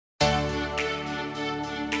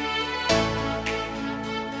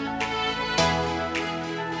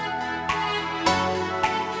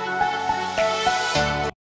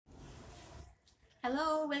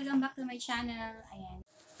my channel. Ayan.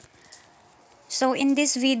 So in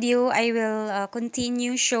this video, I will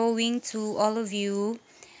continue showing to all of you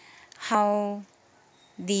how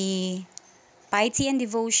the Piety and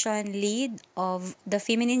Devotion lead of the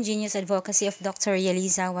Feminine Genius Advocacy of Dr.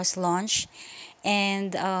 Yeliza was launched.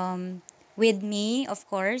 And with me, of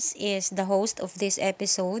course, is the host of this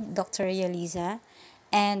episode, Dr. Yeliza.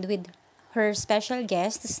 And with her special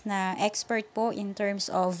guests na expert po in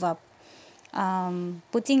terms of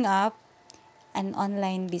putting up an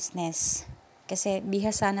online business. Kasi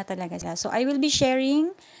bihasa na talaga siya. So I will be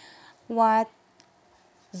sharing what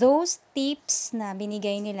those tips na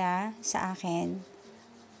binigay nila sa akin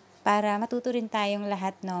para matuto rin tayong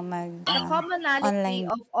lahat The commonality online.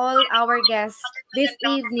 of all our guests this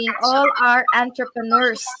evening, all are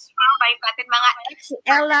entrepreneurs. Si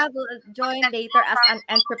Ella will join later as an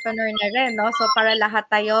entrepreneur na rin, no? So para lahat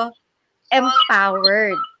tayo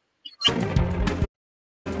empowered.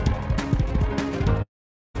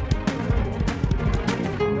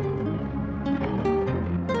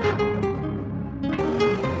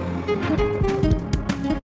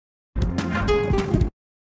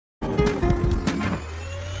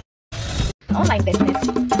 Online business,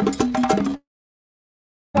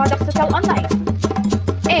 products to sell online,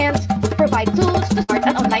 and provide tools to start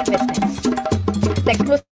an online business. The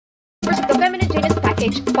exclusive of the Feminine Genius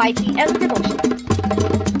package, Piety and Devotion.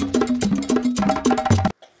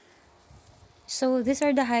 So these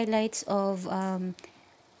are the highlights of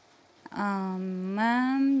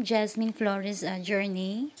Ma'am Jasmine Flores'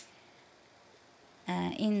 journey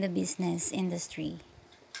in the business industry.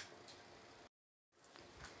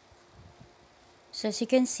 So as you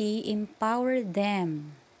can see, empower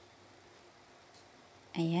them.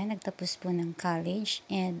 Ayan, nagtapos po ng college.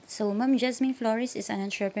 And so Ma'am Jasmine Flores is an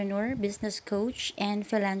entrepreneur, business coach, and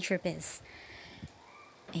philanthropist.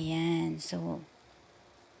 Ayan, so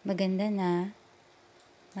maganda na,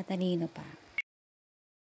 matalino pa.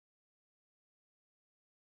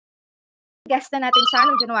 Guest na natin siya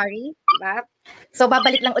noong January, diba? So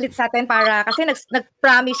babalik lang ulit sa atin para kasi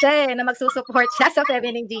nag-promise siya na magsusupport siya sa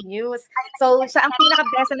Feminine Genius. So siya ang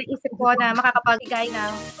pinaka-best na naisip ko na makakapagbigay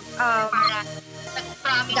ng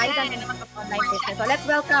guidance na makapag-online business. So let's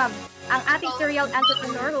welcome ang ating serial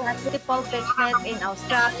entrepreneur who has multiple business in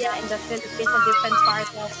Australia, in the Philippines, and different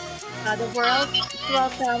parts of the world.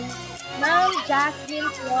 Welcome Ma'am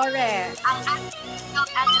Jasmine Flores.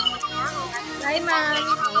 Hi, ma'am.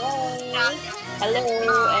 Hello,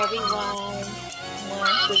 everyone.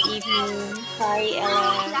 Good evening. Hi,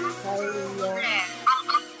 Ella. Hi, Leah.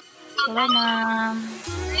 Hello, ma'am.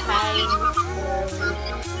 Hi,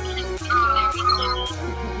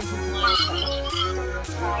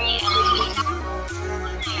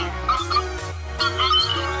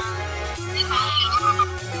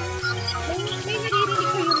 May naririnig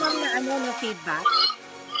ko yung ma'am na feedback?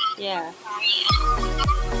 Yeah.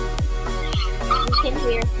 You can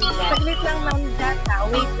hear feedback. Saglit lang, ma'am, data.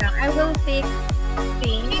 Wait lang. I will fix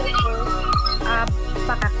things.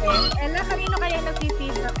 Pakakin. Ella, kanino kaya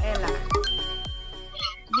nag-feedback, Ella?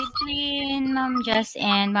 Between Ma'am Jess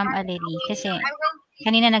and Ma'am Aleli. Kasi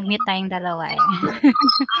kanina nag-mute tayong dalawa eh.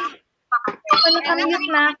 So, nakamute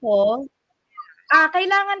na ako.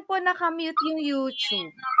 Kailangan po nakamute yung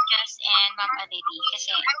YouTube. Ma'am Jess and Ma'am Aleli.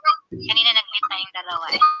 Kasi kanina nag-mute tayong dalawa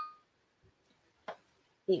eh.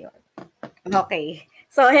 Okay.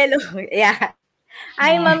 So, hello. Yeah.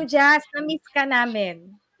 Hi, Ma'am Jazz. Na-miss ka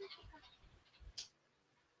namin.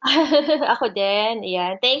 Ako din.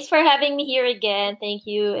 Yeah. Thanks for having me here again. Thank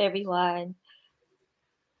you, everyone.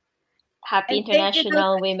 Happy And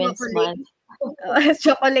International Women's Month.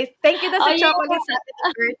 Chocolate. Thank you sa chocolate sa atin,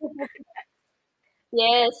 Kurt.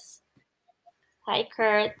 Yes. Hi,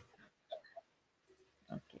 Kurt.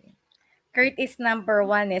 Okay. Kurt is number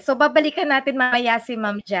 1 eh. So, babalikan natin mamaya si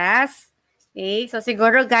Ma'am Jazz. Okay? So,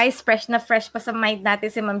 siguro guys, fresh na fresh pa sa mind natin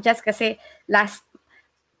si Ma'am Jazz kasi last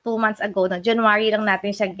 2 months ago, no, January lang natin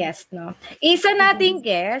siya guest, no? Isa nating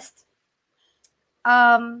guest,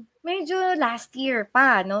 medyo last year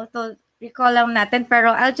pa, no? To recall lang natin, pero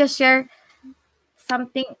I'll just share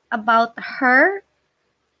something about her.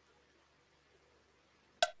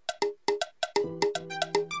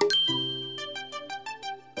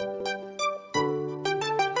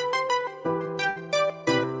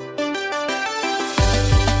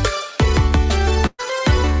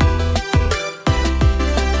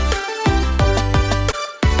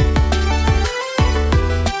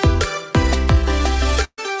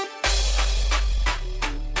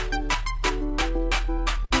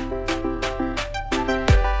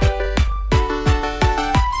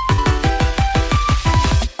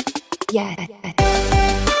 Yeah.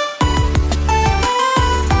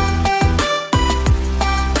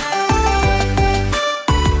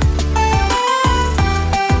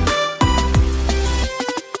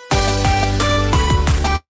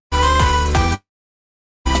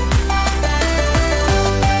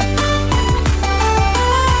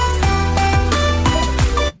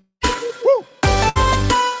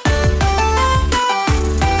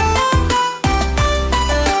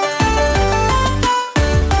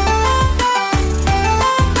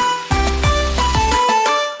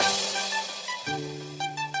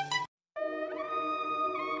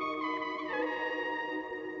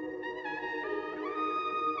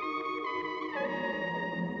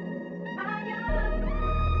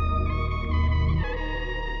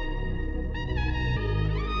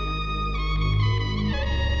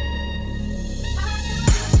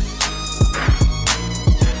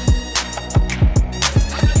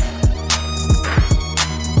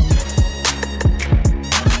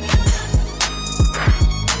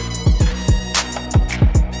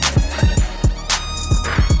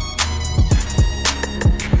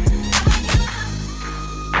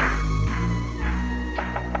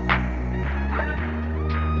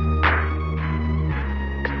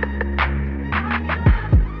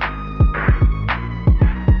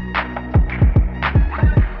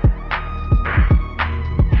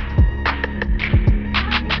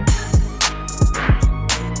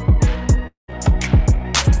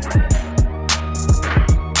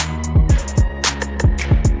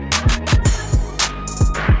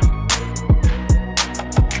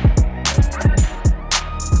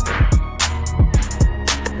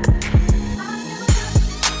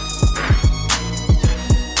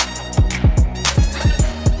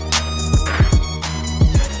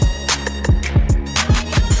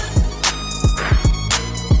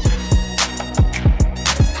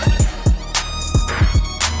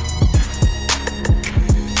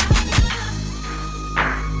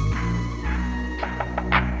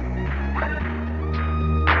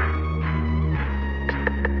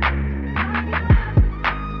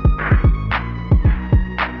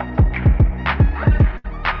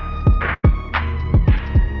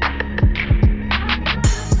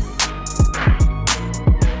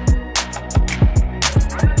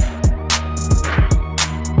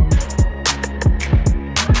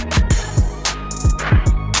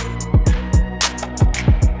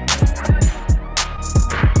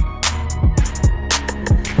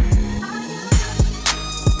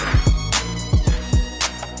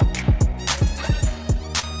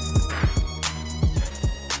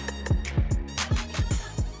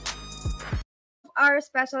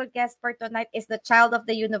 special guest for tonight is the child of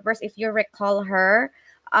the universe. If you recall her,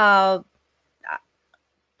 3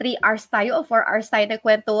 hours tayo o 4 hours tayo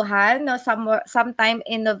nagkwentuhan, no? Sometime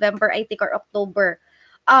in November, I think, or October.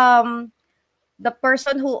 The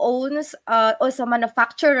person who owns, also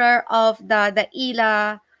manufacturer of the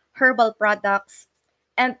Ila herbal products,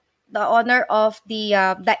 and the owner of the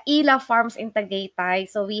Ila Farms in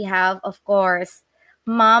Tagaytay. So we have, of course,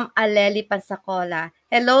 Ma'am Aleli Pansacola.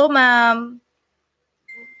 Hello, ma'am.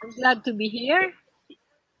 I'm glad to be here.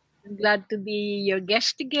 I'm glad to be your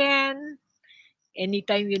guest again.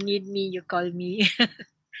 Anytime you need me, you call me.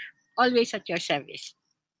 Always at your service.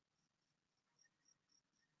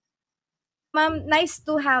 Ma'am, nice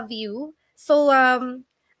to have you. So,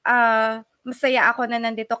 masaya ako na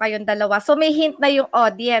nandito kayong dalawa. So, may hint na yung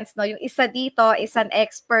audience, no? Yung isa dito is an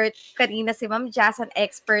expert. Kanina si Ma'am Jazz, an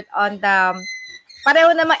expert on the,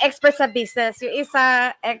 pareho namang expert sa business. Yung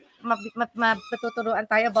isa, matuturuan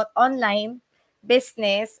tayo about online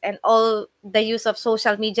business and all the use of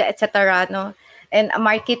social media, etc., no? And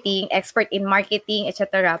marketing, expert in marketing,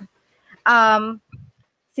 etc.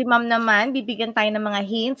 Si Ma'am naman, bibigyan tayo ng mga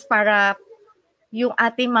hints para yung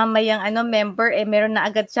ating mamayang member, meron na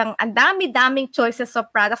agad siyang ang dami-daming choices of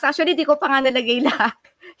products. Actually, di ko pa nga nalagay lahat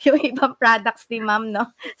yung ibang products ni ma'am, no?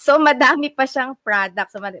 So, madami pa siyang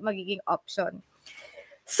products, so magiging option.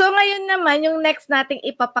 So, ngayon naman, yung next nating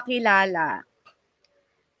ipapakilala,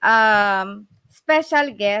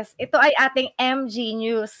 special guest, ito ay ating MG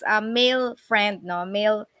News, male friend, no?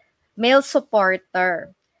 Male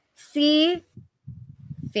supporter, si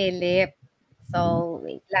Philip. So,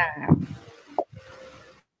 wait lang.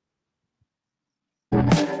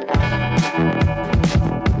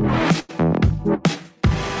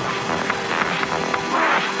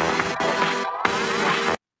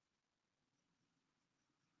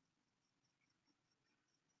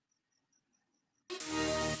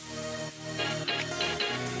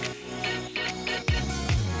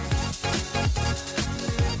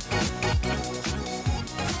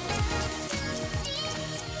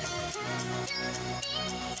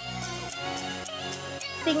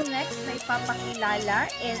 Thing next na ipapakilala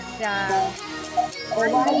is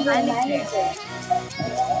online manager.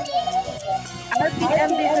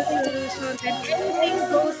 RPM Business Solutions and anything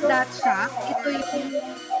goes.shop. Ito yung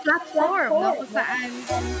platform, no, kung saan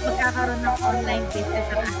magkakaroon ng online business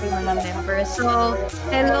ang ating mga members. So,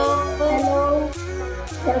 hello.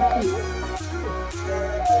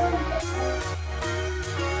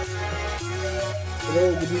 Hello,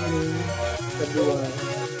 good evening, everyone.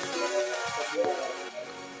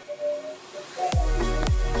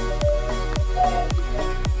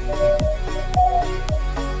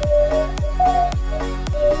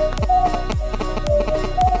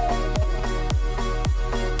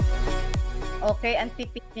 Okay, ang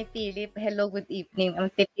tipid ni Philip. Hello, good evening. Ang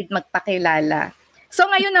tipid magpakilala. So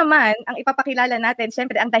ngayon naman, ang ipapakilala natin,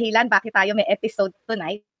 syempre ang dahilan bakit tayo may episode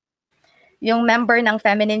tonight, yung member ng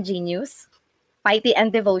Feminine Genius, Peity and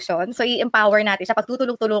Devotion. So i-empower natin siya,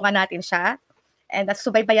 pagtutulong-tulungan natin siya, and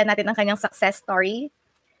subaybayan natin ang kanyang success story.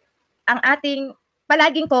 Ang ating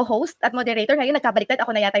palaging co-host at moderator, ngayon nagkabaliktad,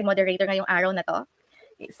 ako na yata yung moderator ngayong araw na to.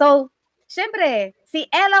 So, syempre, si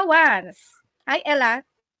Ella Wans. Hi, Ella.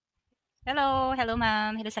 Hello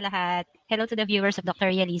ma'am. Hello sa lahat. Hello to the viewers of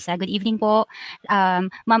Dr. Yalisa. Good evening po.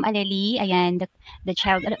 Ma'am Aleli, ayan, the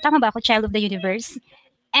child, tama ba ako? Child of the universe.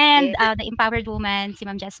 And the empowered woman, si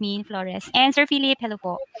Ma'am Jasmine Flores. And Sir Philip, hello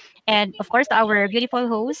po. And of course, to our beautiful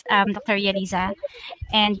host, Dr. Yalisa.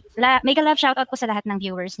 And mega love shoutout po sa lahat ng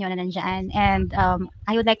viewers nyo na nandyan. And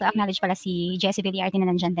I would like to acknowledge pala si Jessie Villiarte na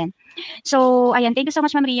nandyan din. So, ayan, thank you so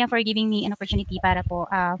much, Ma'am Ria, for giving me an opportunity para po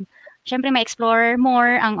syempre ma-explore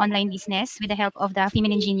more ang online business with the help of the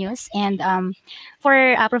Feminine Genius and for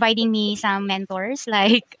providing me some mentors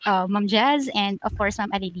like Ma'am Jazz and of course Ma'am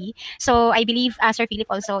Aleli. So I believe Sir Philip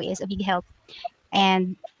also is a big help,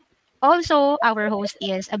 and also our host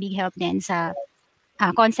is a big help din sa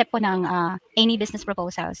concept po ng any business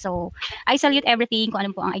proposal. So, I salute everything kung ano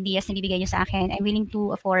po ang ideas na bibigay nyo sa akin. I'm willing to,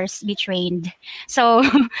 of course, be trained. So,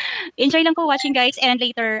 enjoy lang po watching, guys. And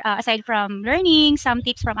later, aside from learning some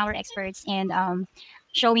tips from our experts and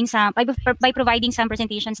showing some, by providing some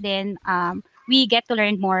presentations then, we get to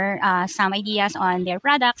learn more some ideas on their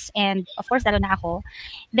products. And, of course, lalo na ako.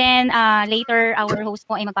 Then, later, our host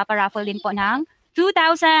po ay magpaparaffle din po ng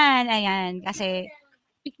 2,000. Ayan, kasi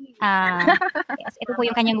yes, ito po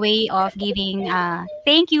yung kanyang way of giving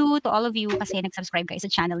thank you to all of you kasi nag-subscribe kayo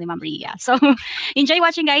sa channel ni Ma'am Ria. So, enjoy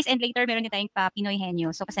watching, guys, and later meron din tayong Pinoy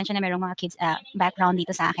Henyo. So, pasensya na merong mga kids background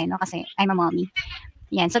dito sa akin, no? Kasi I'm a mommy.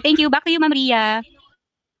 Yan. So, thank you. Back to you, Ma'am Ria.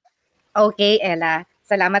 Okay, Ella.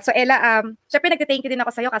 Salamat. So Ella, syempre nag-thank you din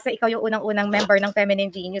ako sa'yo kasi ikaw yung unang-unang member ng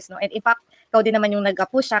Feminine Genius, no? And in fact, ikaw din naman yung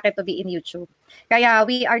nag-push sa akin to be in YouTube. Kaya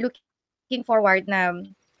we are looking forward na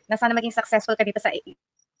sana maging successful ka dito sa